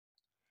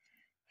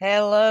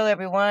Hello,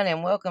 everyone,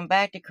 and welcome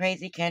back to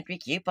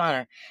Crazeecountre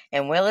Couponer.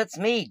 And well, it's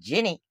me,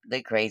 Jenny,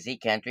 the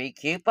Crazeecountre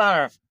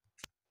Couponer.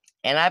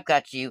 And I've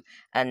got you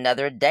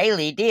another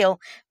daily deal.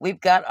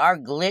 We've got our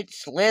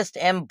glitch list,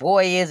 and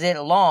boy, is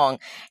it long.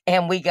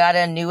 And we got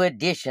a new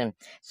addition.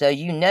 So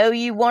you know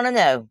you want to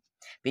know.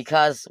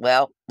 Because,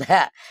 well,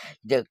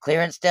 the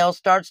clearance sale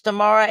starts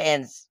tomorrow,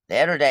 and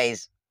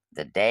Saturday's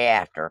the day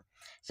after.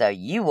 So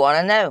you want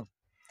to know.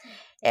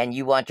 And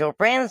you want your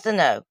friends to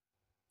know.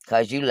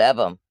 Because you love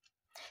them.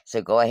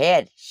 So go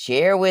ahead,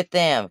 share with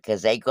them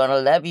because they're going to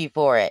love you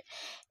for it.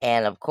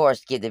 And of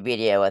course, give the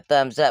video a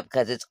thumbs up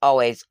because it's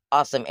always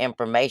awesome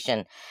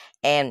information.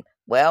 And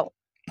well,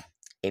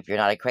 if you're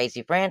not a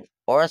crazy friend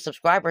or a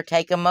subscriber,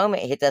 take a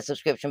moment, hit that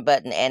subscription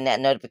button and that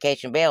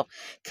notification bell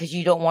because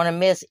you don't want to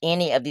miss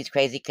any of these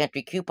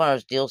Crazeecountre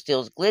couponers, deals,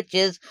 steals,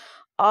 glitches.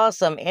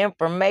 Awesome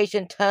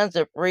information, tons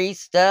of free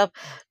stuff.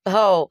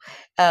 Oh,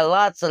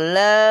 lots of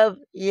love.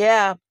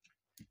 Yeah.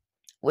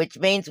 Which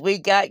means we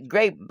got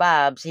great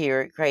vibes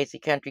here at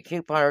Crazeecountre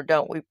Couponer,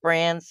 don't we,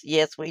 friends?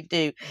 Yes, we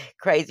do.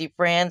 Crazy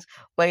friends,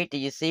 wait till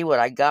you see what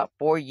I got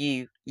for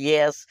you.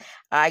 Yes,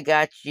 I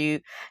got you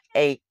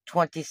a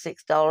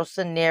 $26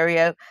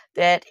 scenario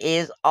that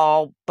is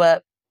all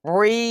but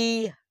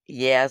free.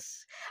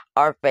 Yes,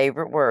 our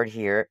favorite word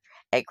here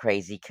at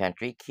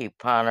Crazeecountre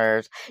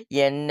Couponers.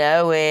 You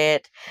know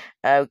it.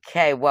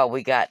 Okay, well,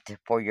 we got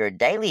for your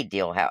daily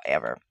deal,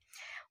 however.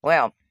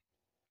 Well,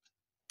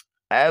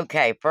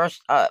 okay,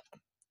 first up.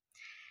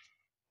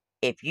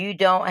 If you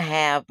don't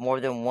have more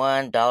than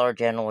 $1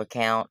 general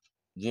account,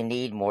 you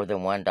need more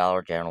than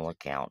 $1 general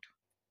account.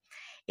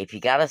 If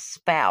you got a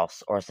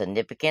spouse or a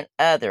significant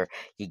other,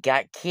 you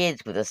got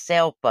kids with a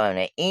cell phone,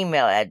 an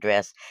email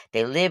address,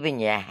 they live in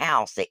your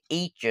house, they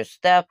eat your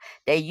stuff,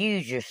 they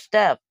use your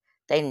stuff,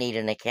 they need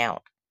an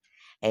account.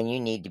 And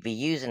you need to be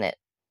using it.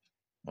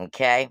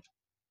 Okay?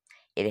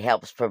 It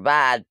helps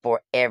provide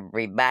for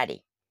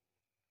everybody.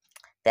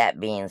 That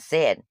being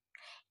said,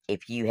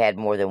 if you had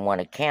more than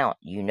one account,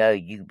 you know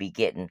you'd be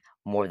getting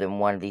more than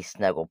one of these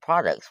Snuggle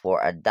products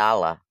for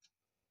 $1.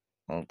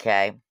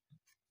 Okay?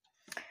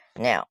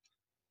 Now,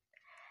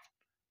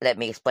 let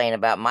me explain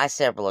about my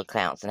several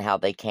accounts and how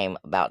they came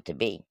about to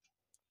be.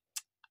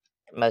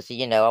 Most of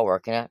you know I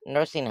work in a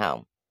nursing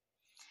home.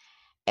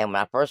 And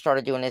when I first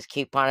started doing this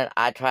couponing,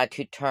 I tried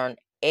to turn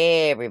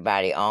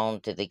everybody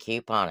on to the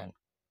couponing.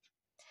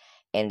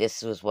 And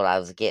this was what I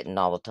was getting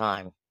all the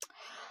time.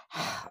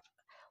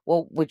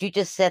 Well, would you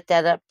just set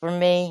that up for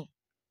me?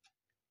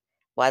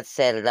 Well, I'd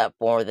set it up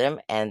for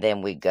them, and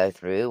then we'd go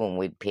through and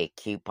we'd pick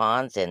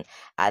coupons, and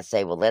I'd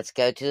say, well, let's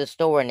go to the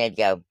store, and they'd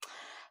go,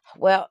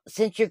 well,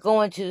 since you're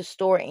going to the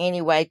store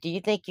anyway, do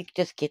you think you could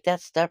just get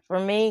that stuff for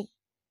me?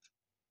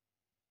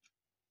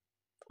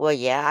 Well,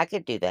 yeah, I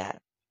could do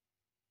that.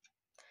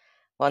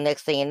 Well,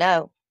 next thing you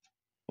know,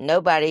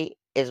 nobody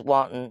is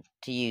wanting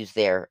to use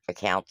their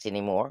accounts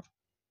anymore.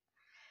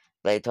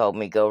 They told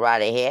me go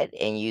right ahead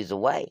and use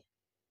away.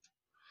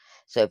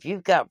 So if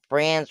you've got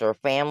friends or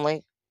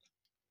family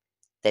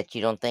that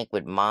you don't think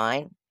would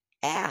mind,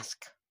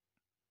 ask.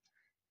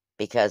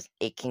 Because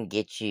it can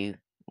get you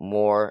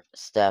more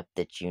stuff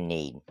that you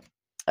need.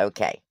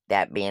 Okay,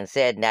 that being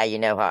said, now you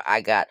know how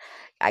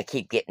I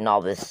keep getting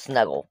all this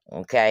Snuggle,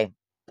 okay?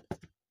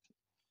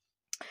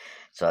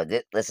 So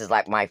this is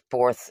like my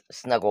fourth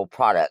Snuggle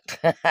product.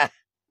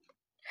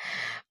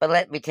 But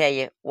let me tell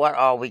you what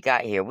all we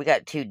got here. We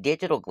got 2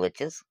 digital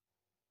glitches.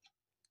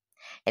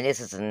 And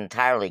this is an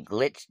entirely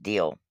glitch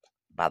deal,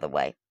 by the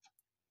way.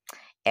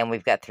 And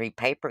we've got 3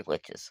 paper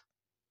glitches.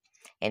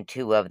 And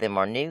 2 of them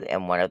are new,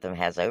 and 1 of them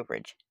has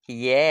overage.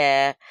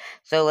 Yeah.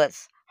 So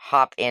let's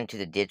hop into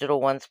the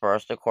digital ones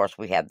first. Of course,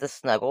 we have the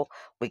Snuggle.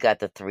 We got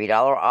the $3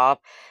 off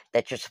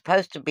that you're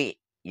supposed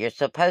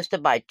to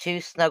buy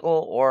 2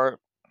 Snuggle or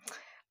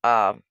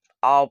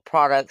all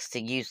products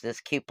to use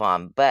this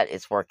coupon, but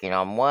it's working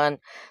on 1.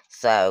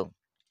 So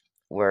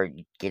we're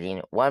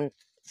getting 1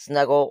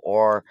 Snuggle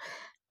or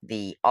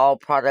the all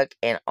product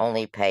and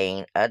only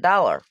paying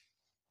 $1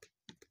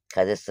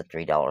 because it's a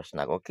 $3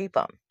 Snuggle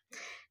coupon.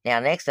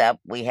 Now, next up,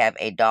 we have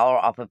 $1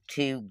 off of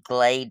 2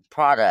 Glade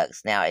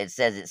products. Now, it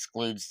says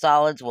excludes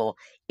solids. Well,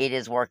 it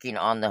is working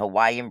on the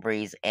Hawaiian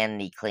Breeze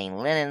and the Clean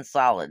Linen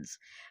solids,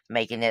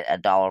 making it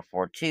 $1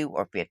 for 2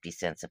 or 50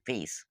 cents a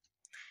piece.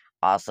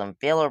 Awesome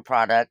filler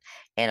product.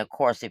 And, of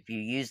course, if you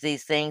use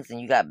these things and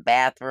you got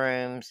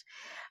bathrooms,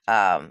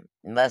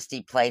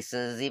 musty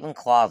places, even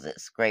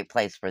closets, great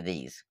place for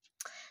these.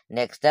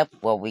 Next up,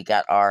 well, we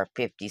got our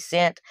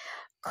 50-cent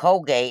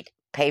Colgate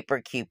paper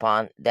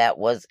coupon that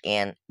was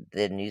in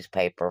the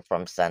newspaper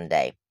from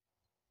Sunday.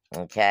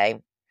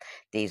 Okay?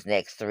 These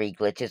next 3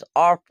 glitches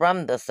are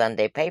from the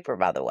Sunday paper,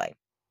 by the way.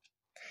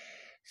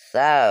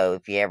 So,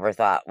 if you ever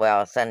thought,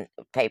 well,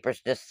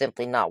 paper's just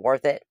simply not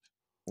worth it,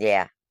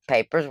 yeah,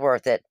 paper's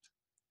worth it.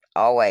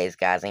 Always,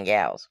 guys and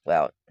gals.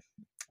 Well,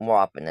 more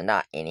often than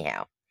not,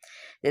 anyhow.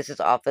 This is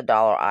off the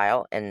dollar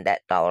aisle, and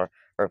that dollar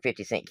or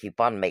 50-cent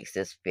coupon makes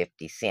this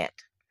 50 cents.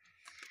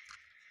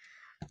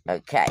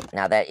 Okay,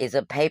 now that is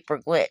a paper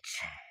glitch.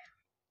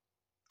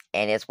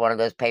 And it's one of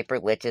those paper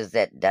glitches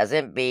that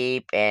doesn't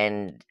beep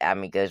and, I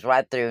mean, goes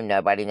right through.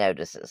 Nobody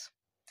notices.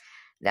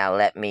 Now,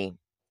 let me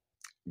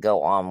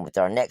go on with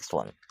our next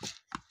one.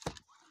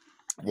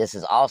 This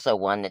is also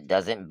one that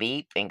doesn't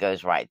beep and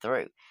goes right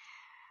through.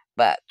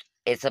 But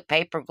it's a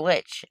paper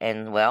glitch.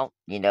 And, well,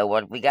 you know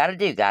what we got to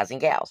do, guys and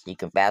gals. You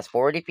can fast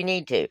forward if you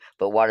need to.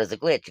 But what is a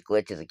glitch? A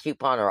glitch is a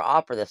coupon or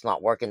offer that's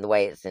not working the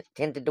way it's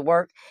intended to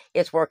work.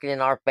 It's working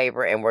in our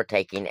favor, and we're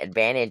taking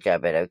advantage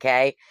of it,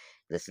 okay?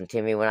 Listen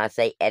to me when I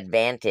say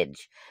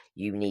advantage.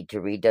 You need to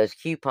read those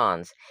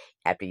coupons.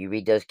 After you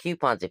read those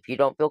coupons, if you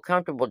don't feel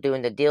comfortable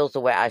doing the deals the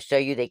way I show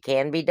you they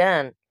can be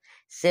done,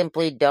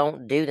 simply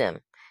don't do them.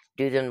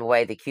 Do them the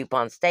way the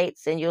coupon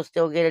states, and you'll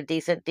still get a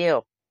decent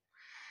deal.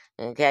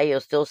 Okay,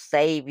 you'll still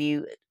save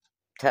you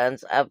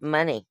tons of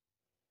money.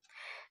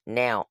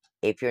 Now,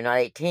 if you're not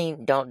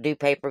 18, don't do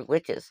paper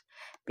glitches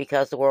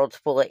because the world's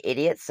full of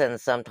idiots and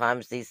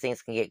sometimes these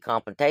things can get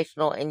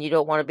confrontational and you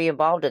don't want to be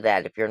involved in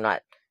that if you're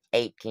not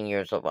 18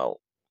 years of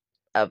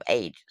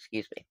age,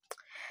 excuse me.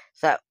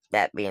 So,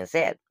 that being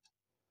said,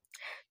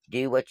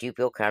 do what you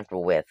feel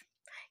comfortable with.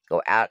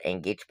 Go out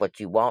and get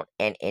what you want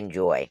and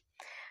enjoy.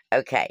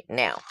 Okay,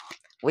 now,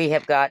 we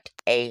have got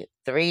a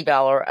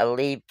 $3 a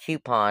leave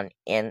coupon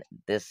in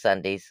this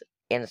Sunday's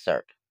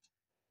insert.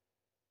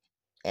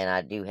 And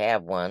I do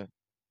have one.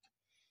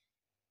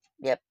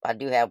 Yep, I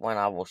do have one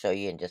I will show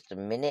you in just a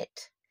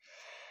minute.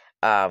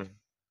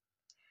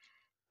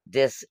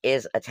 This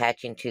is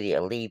attaching to the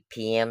Aleve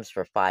PMs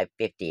for $5.50.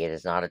 It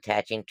is not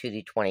attaching to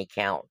the 20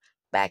 count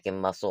back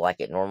and muscle like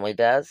it normally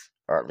does,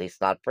 or at least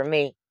not for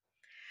me.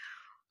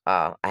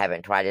 I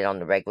haven't tried it on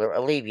the regular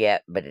Aleve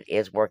yet, but it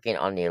is working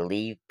on the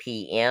Aleve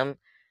PM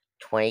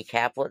 20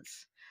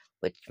 caplets,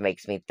 which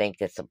makes me think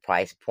it's a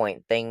price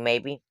point thing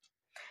maybe.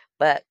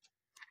 But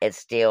it's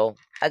still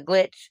a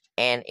glitch,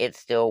 and it's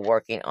still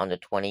working on the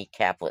 20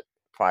 caplet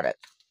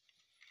product.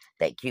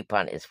 That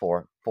coupon is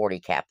for 40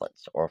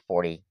 caplets, or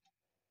 40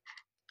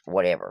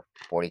 whatever,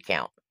 40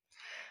 count.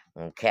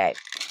 Okay.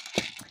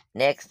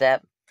 Next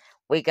up,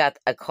 we got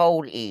a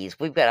Cold Ease.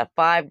 We've got a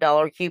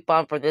 $5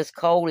 coupon for this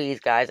Cold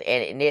Ease, guys,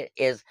 and it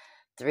is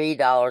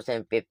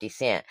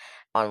 $3.50.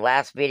 On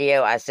last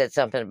video, I said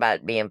something about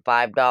it being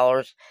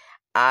 $5.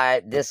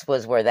 This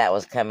was where that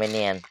was coming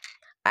in.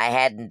 I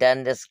hadn't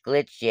done this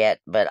glitch yet,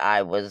 but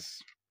I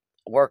was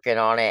working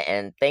on it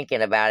and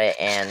thinking about it,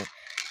 and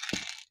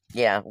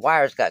yeah,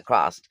 wires got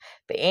crossed.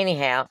 But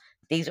anyhow,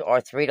 these are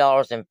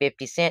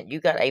 $3.50. You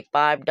got a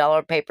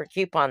 $5 paper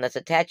coupon that's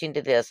attaching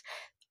to this.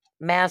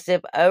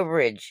 Massive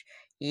overage.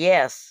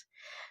 Yes.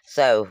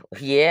 So,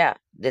 yeah,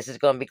 this is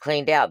going to be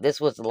cleaned out.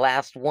 This was the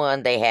last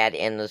one they had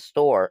in the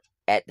store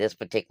at this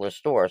particular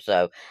store.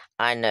 So,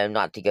 I know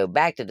not to go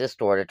back to this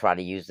store to try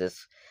to use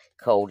this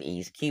Cold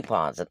Ease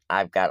coupons. And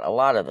I've got a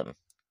lot of them.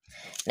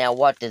 Now,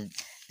 what did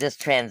this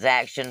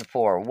transaction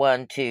for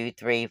 1, 2,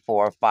 3,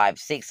 4, 5,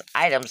 6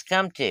 items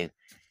come to?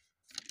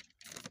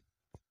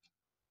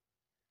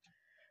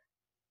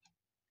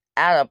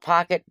 Out of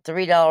pocket,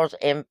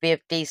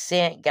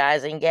 $3.50,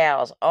 guys and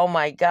gals. Oh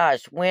my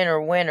gosh,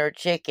 winner, winner,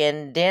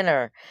 chicken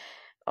dinner.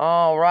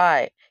 All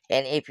right.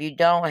 And if you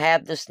don't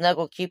have the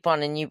Snuggle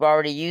coupon and you've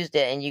already used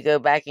it and you go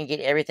back and get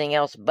everything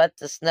else but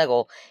the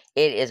Snuggle,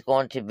 it is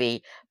going to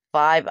be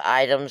 5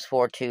 items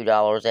for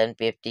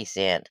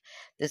 $2.50.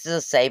 This is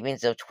a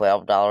savings of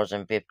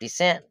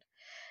 $12.50.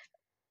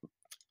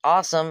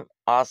 Awesome,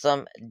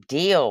 awesome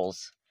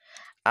deals.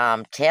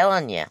 I'm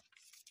telling you.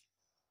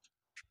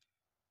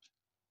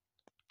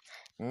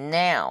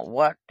 Now,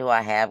 what do I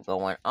have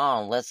going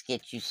on? Let's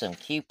get you some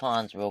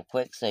coupons real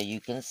quick so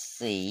you can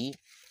see.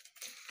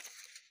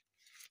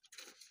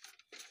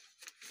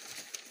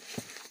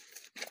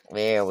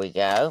 There we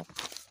go.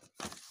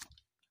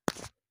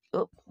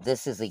 Oop,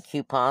 this is the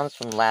coupons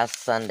from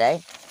last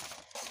Sunday.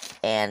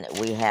 And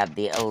we have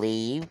the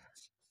Aleve.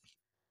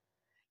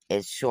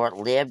 It's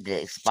short-lived.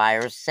 It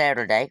expires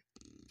Saturday.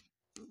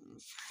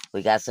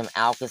 We got some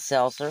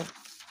Alka-Seltzer.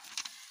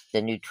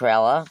 The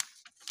Nutrella.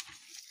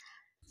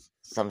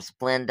 Some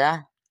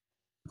Splenda.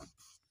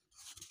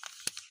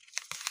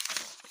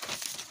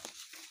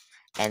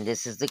 And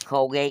this is the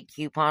Colgate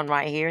coupon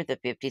right here. The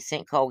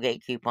 50-cent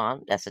Colgate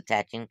coupon. That's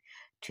attaching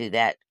to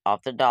that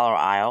off the dollar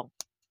aisle.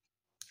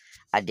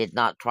 I did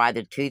not try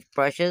the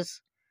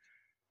toothbrushes.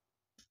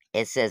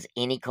 It says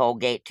any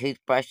Colgate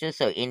toothbrushes,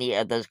 so any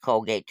of those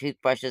Colgate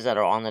toothbrushes that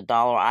are on the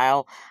dollar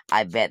aisle,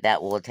 I bet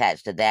that will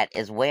attach to that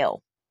as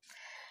well.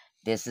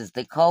 This is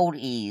the Cold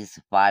Ease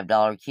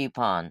 $5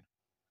 coupon.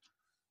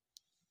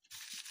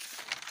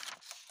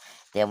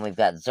 Then we've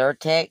got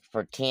Zyrtec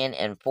for 10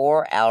 and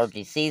 4.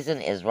 Allergy season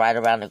is right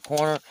around the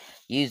corner.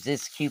 Use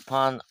this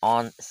coupon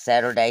on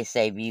Saturday.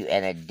 Save you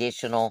an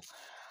additional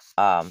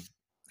 $5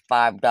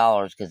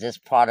 because this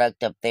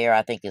product up there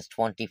I think is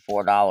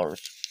 $24.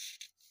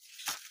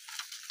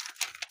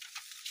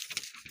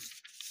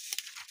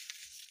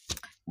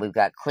 We've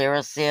got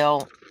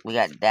Clearasil. We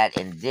got that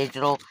in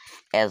digital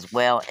as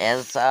well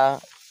as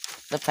the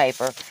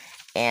paper.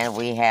 And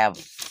we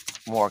have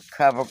more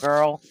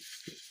CoverGirl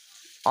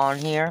on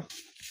here.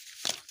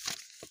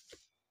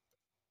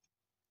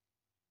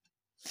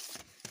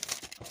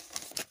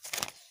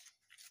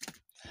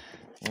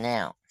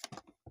 Now,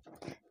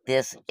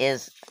 this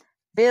is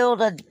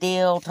build a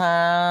deal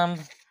time.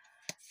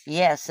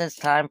 Yes, it's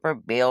time for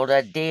build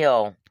a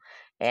deal.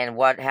 And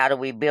how do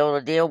we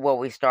build a deal? Well,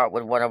 we start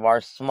with one of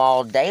our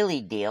small daily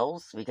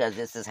deals, because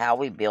this is how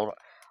we build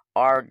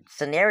our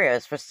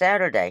scenarios for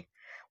Saturday.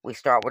 We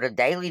start with a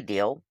daily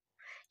deal,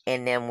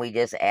 and then we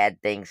just add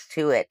things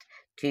to it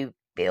to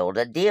build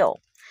a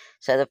deal.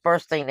 So the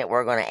first thing that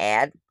we're going to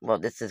add, well,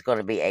 this is going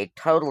to be a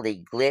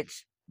totally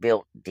glitch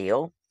built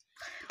deal.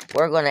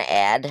 We're going to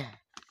add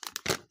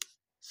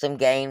some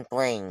gain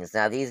flings.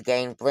 Now, these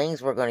gain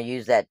flings, we're going to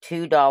use that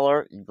 $2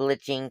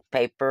 glitching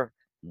paper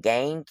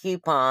gain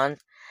coupon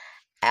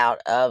out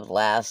of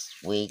last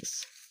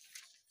week's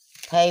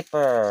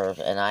paper,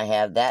 and I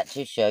have that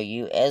to show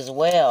you as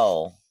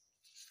well.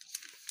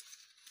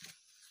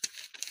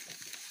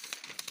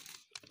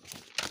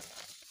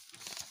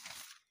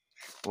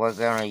 We're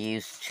going to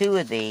use 2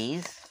 of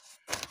these,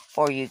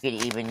 or you could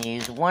even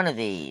use 1 of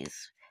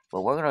these,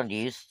 but we're going to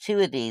use 2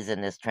 of these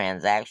in this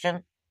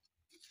transaction.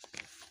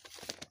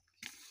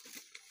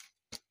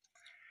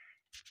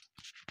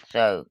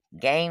 So,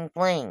 gain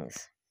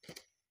flings.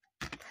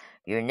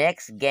 Your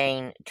next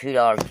gain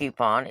 $2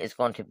 coupon is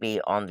going to be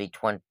on the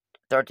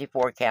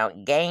 34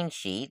 count gain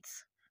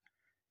sheets,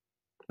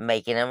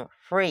 making them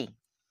free.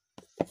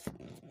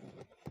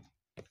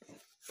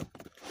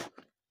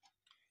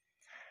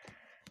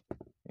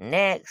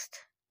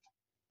 Next,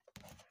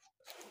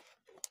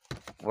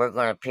 we're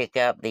going to pick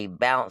up the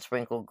Bounce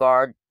Sprinkle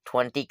Guard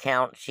 20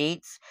 count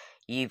sheets.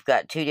 You've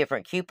got 2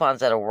 different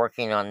coupons that are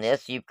working on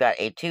this. You've got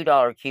a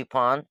 $2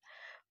 coupon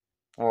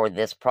for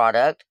this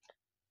product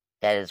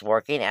that is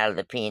working out of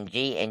the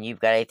P&G, and you've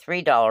got a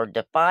 $3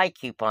 Defy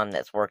coupon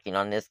that's working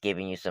on this,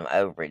 giving you some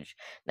overage.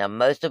 Now,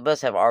 most of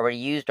us have already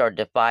used our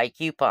Defy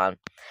coupon,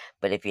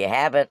 but if you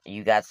haven't,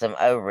 you got some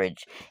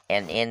overage.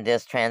 And in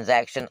this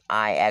transaction,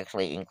 I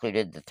actually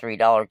included the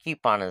 $3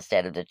 coupon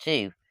instead of the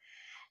 2.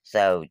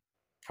 So,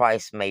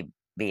 price may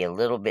be a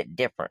little bit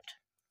different.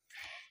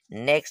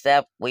 Next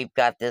up, we've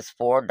got this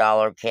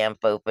 $4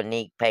 Campo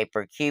Panique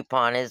paper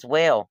coupon as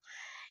well.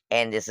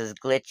 And this is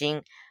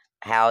glitching.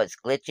 How it's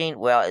glitching?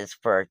 Well, it's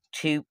for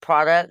 2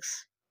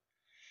 products,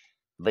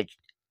 but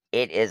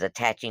it is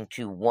attaching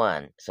to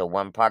 1. So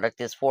one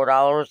product is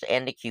 $4,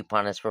 and the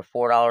coupon is for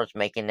 $4,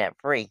 making that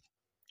free.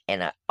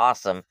 And an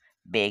awesome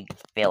big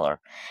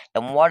filler.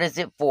 And what is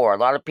it for? A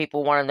lot of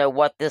people want to know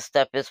what this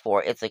stuff is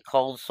for. It's a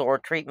cold sore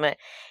treatment.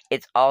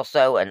 It's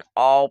also an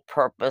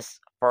all-purpose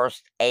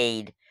first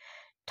aid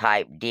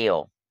type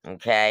deal.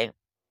 Okay?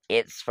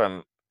 It's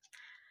from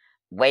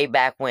way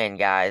back when,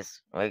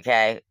 guys.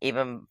 Okay?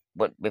 Even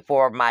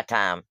before my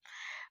time.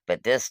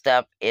 But this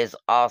stuff is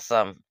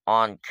awesome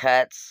on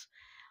cuts,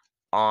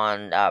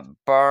 on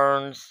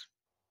burns.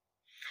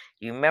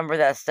 You remember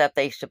that stuff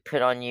they used to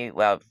put on you?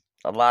 Well,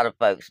 a lot of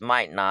folks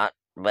might not,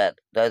 but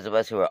those of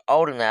us who are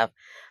old enough,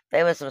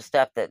 there was some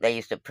stuff that they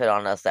used to put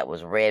on us that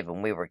was red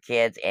when we were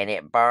kids, and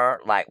it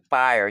burnt like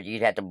fire.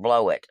 You'd have to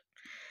blow it.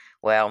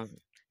 Well,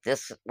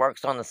 this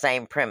works on the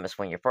same premise.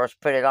 When you first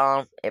put it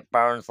on, it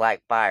burns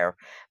like fire.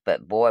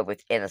 But boy,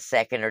 within a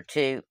second or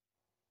 2,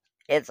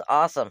 it's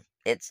awesome.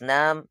 It's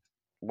numb,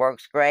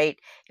 works great,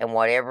 and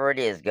whatever it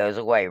is goes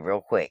away real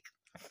quick.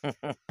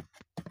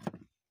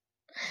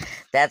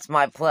 That's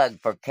my plug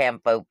for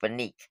Campo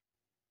Panique.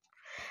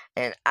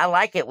 And I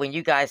like it when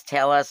you guys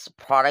tell us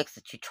products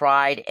that you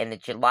tried and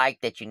that you like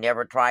that you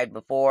never tried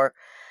before.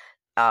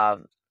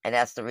 And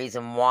that's the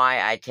reason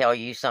why I tell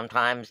you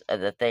sometimes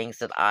the things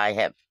that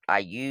I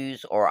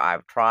use or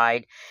I've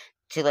tried,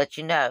 to let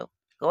you know.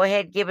 Go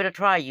ahead, give it a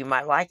try. You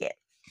might like it.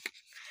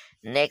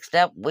 Next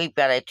up, we've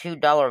got a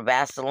 $2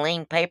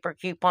 Vaseline paper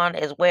coupon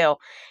as well,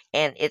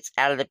 and it's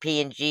out of the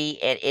P&G,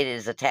 and it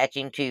is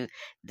attaching to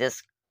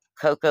this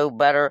cocoa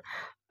butter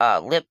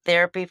lip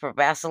therapy for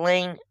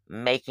Vaseline,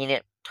 making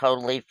it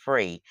totally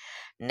free.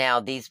 Now,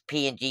 these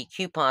P&G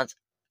coupons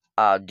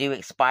do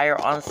expire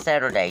on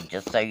Saturday,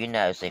 just so you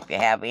know. So if you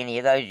have any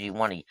of those, you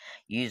want to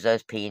use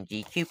those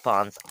P&G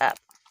coupons up.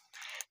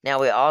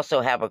 Now, we also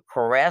have a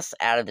Caress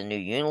out of the new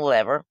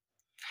Unilever,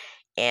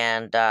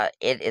 and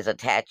it is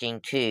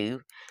attaching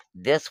to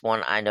this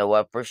one. I know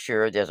of for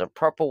sure. There's a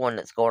purple one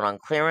that's going on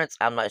clearance.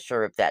 I'm not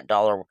sure if that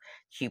dollar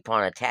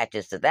coupon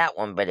attaches to that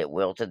one, but it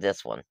will to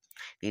this one.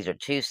 These are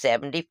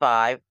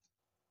 $2.75.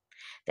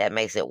 That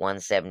makes it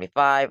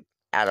 $1.75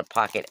 out of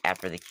pocket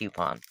after the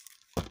coupon.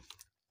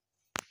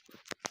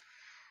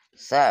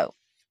 So,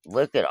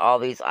 look at all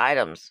these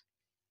items.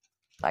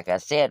 Like I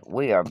said,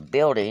 we are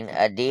building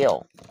a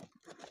deal.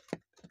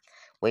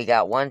 We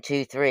got 1,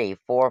 2, 3,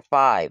 4,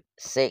 5,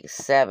 6,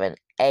 7,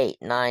 8,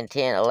 9,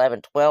 10,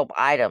 11, 12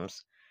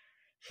 items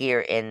here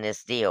in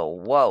this deal.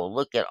 Whoa,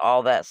 look at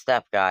all that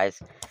stuff, guys.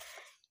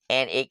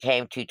 And it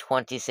came to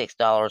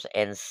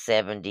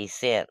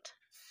 $26.70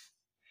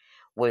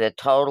 with a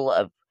total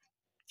of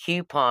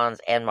coupons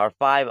and our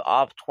 5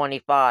 off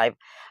 25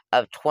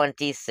 of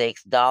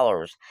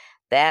 $26.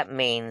 That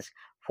means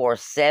for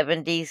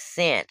 70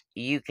 cents,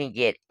 you can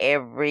get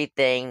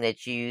everything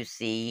that you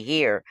see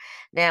here.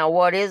 Now,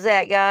 what is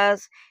that,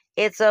 guys?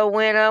 It's a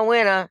winner,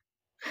 winner.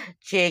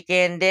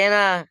 Chicken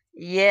dinner.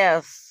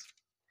 Yes.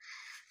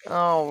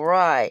 All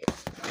right.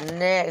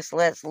 Next,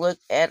 let's look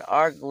at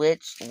our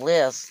glitch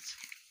list.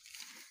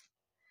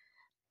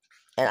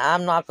 And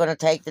I'm not going to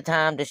take the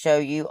time to show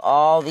you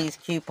all these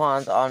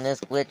coupons on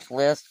this glitch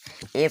list.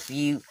 If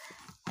you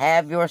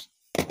have your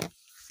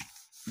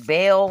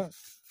bell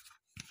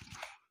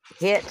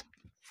hit,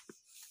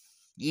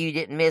 you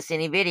didn't miss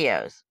any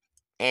videos.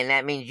 And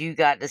that means you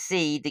got to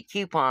see the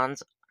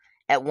coupons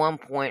at one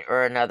point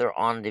or another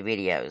on the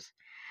videos.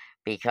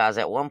 Because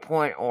at one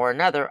point or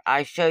another,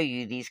 I show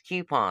you these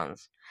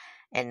coupons.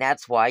 And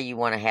that's why you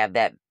want to have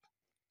that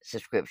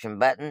subscription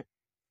button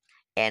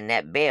and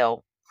that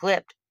bell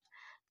clipped.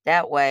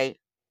 That way,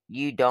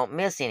 you don't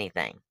miss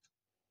anything,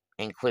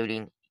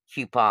 including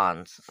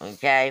coupons,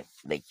 okay?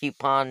 The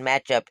coupon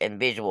matchup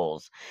and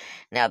visuals.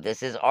 Now,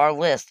 this is our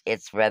list.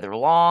 It's rather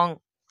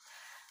long,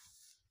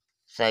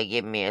 so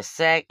give me a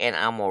sec, and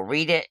I'm going to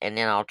read it, and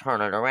then I'll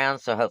turn it around,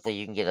 so hopefully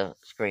you can get a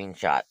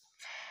screenshot.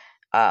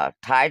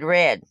 Tide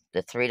Red,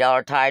 the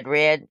 $3 Tide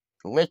Red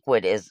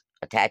liquid is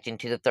attaching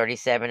to the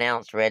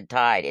 37-ounce red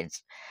Tide.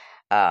 It's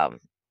the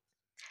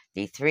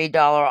 $3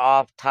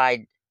 off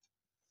Tide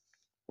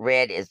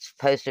Red is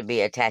supposed to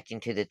be attaching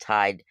to the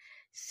Tide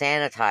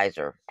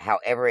sanitizer.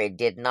 However, it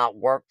did not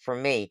work for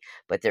me,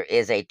 but there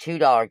is a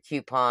 $2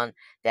 coupon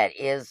that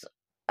is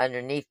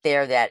underneath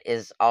there that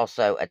is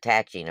also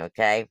attaching,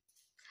 okay?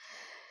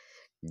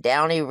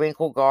 Downy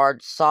Wrinkle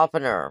Guard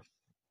Softener.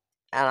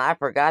 And I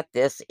forgot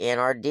this in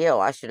our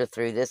deal. I should have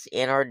threw this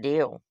in our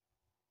deal.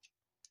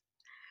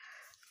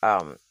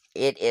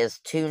 It is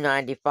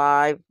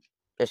 $2.95.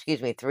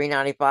 Excuse me,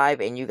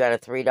 $3.95, and you got a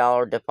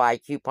 $3 Defy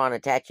coupon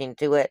attaching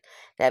to it.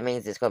 That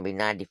means it's going to be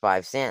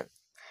 95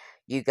 cents.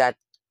 You got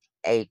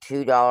a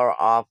 $2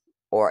 off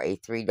or a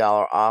 $3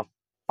 off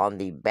on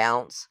the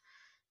Bounce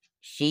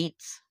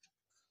sheets.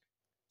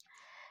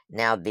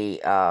 Now,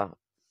 the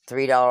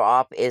 $3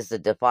 off is the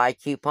Defy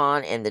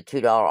coupon, and the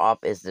 $2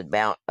 off is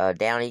the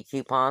Downy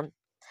coupon.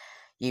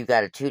 You've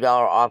got a $2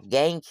 off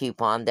Gain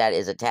coupon that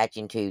is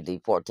attaching to the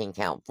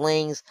 14-count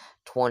flings,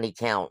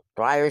 20-count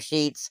dryer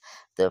sheets,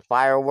 the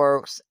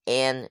fireworks,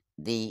 and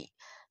the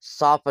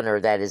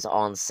softener that is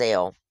on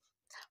sale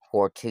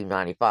for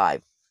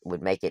 $2.95.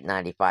 Would make it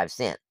 95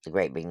 cents, the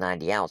great big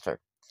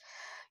 90-ouncer.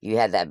 You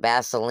have that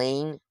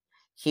Vaseline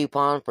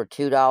coupon for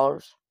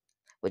 $2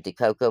 with the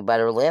cocoa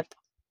butter lip,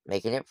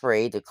 making it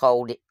free. The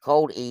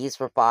cold ease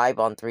for $5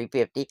 on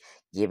 $3.50,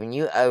 giving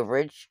you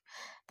overage.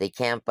 The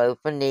Campo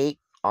Finique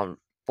on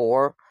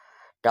 $4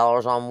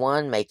 on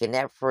one, making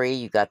that free.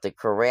 You got the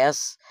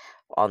Caress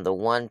on the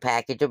one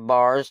package of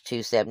bars,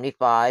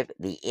 $2.75.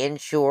 The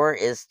Ensure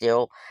is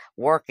still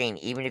working,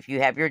 even if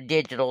you have your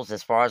digitals.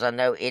 As far as I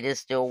know, it is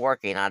still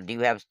working. I do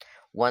have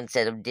one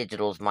set of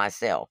digitals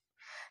myself.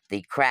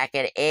 The Crack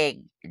an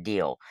Egg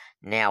deal.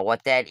 Now,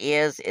 what that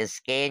is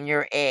scan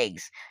your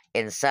eggs.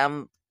 In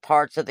some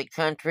parts of the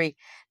country,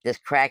 this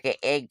Crack an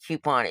Egg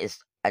coupon is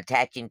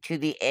attaching to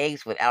the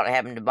eggs without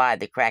having to buy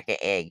the Crack an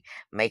Egg,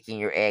 making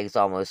your eggs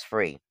almost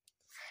free.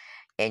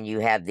 And you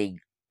have the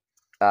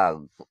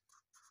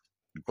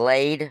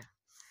Glade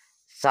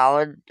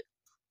Solid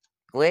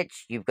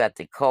Glitch. You've got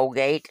the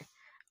Colgate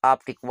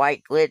Optic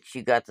White Glitch.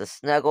 You got the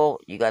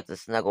Snuggle. You got the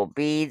Snuggle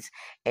Beads.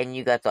 And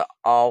you got the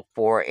All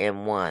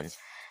 4-in-1.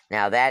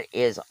 Now, that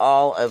is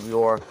all of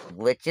your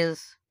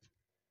glitches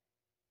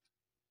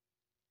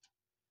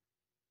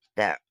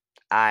that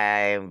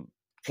I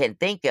can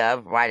think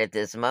of right at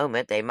this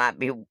moment. They might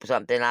be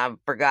something I've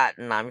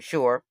forgotten, I'm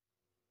sure.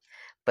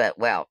 But,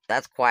 well,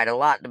 that's quite a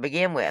lot to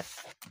begin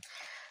with.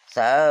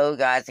 So,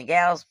 guys and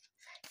gals,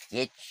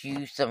 get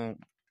you some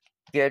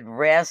good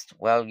rest.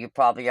 Well, you're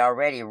probably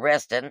already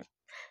resting.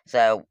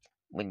 So,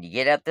 when you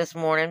get up this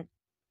morning,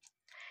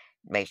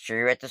 make sure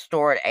you're at the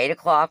store at 8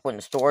 o'clock when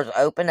the stores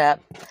open up.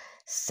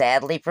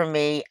 Sadly for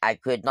me, I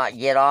could not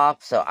get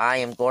off, so I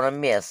am going to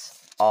miss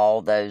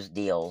all those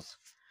deals.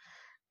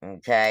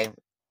 Okay?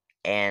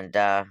 And,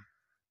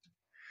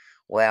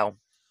 well,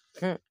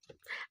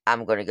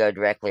 I'm going to go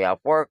directly off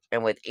work,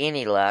 and with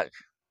any luck,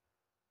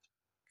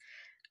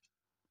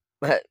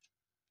 but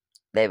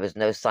there was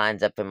no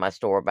signs up in my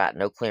store about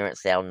no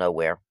clearance sale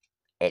nowhere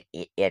at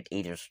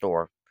either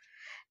store.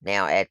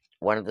 Now, at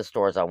one of the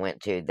stores I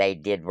went to, they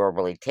did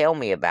verbally tell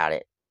me about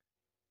it,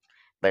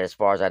 but as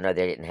far as I know,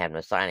 they didn't have no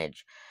signage.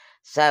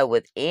 So,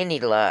 with any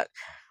luck,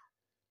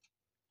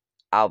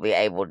 I'll be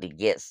able to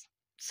get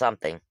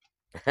something.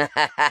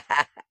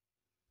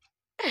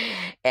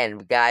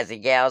 And guys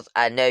and gals,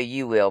 I know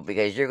you will,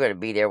 because you're going to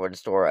be there when the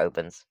store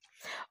opens.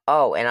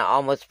 Oh, and I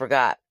almost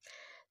forgot.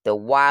 The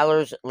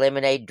Weiler's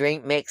Lemonade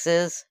drink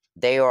mixes,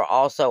 they are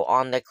also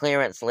on the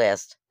clearance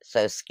list.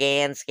 So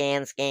scan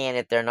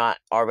if they're not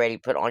already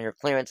put on your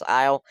clearance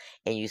aisle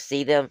and you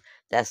see them.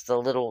 That's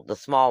the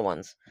small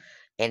ones.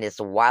 And it's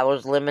the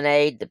Weiler's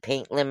Lemonade, the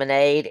pink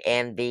lemonade,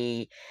 and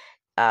the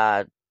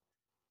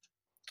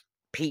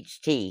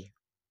peach tea.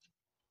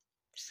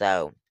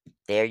 So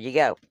there you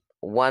go.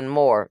 One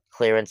more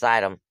clearance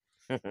item.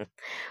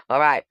 All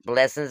right,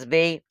 blessings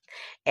be.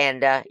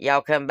 And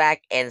y'all come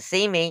back and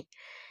see me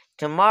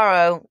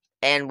tomorrow,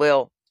 and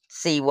we'll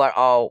see what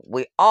all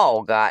we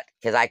all got,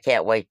 because I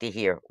can't wait to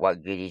hear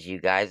what goodies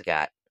you guys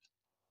got.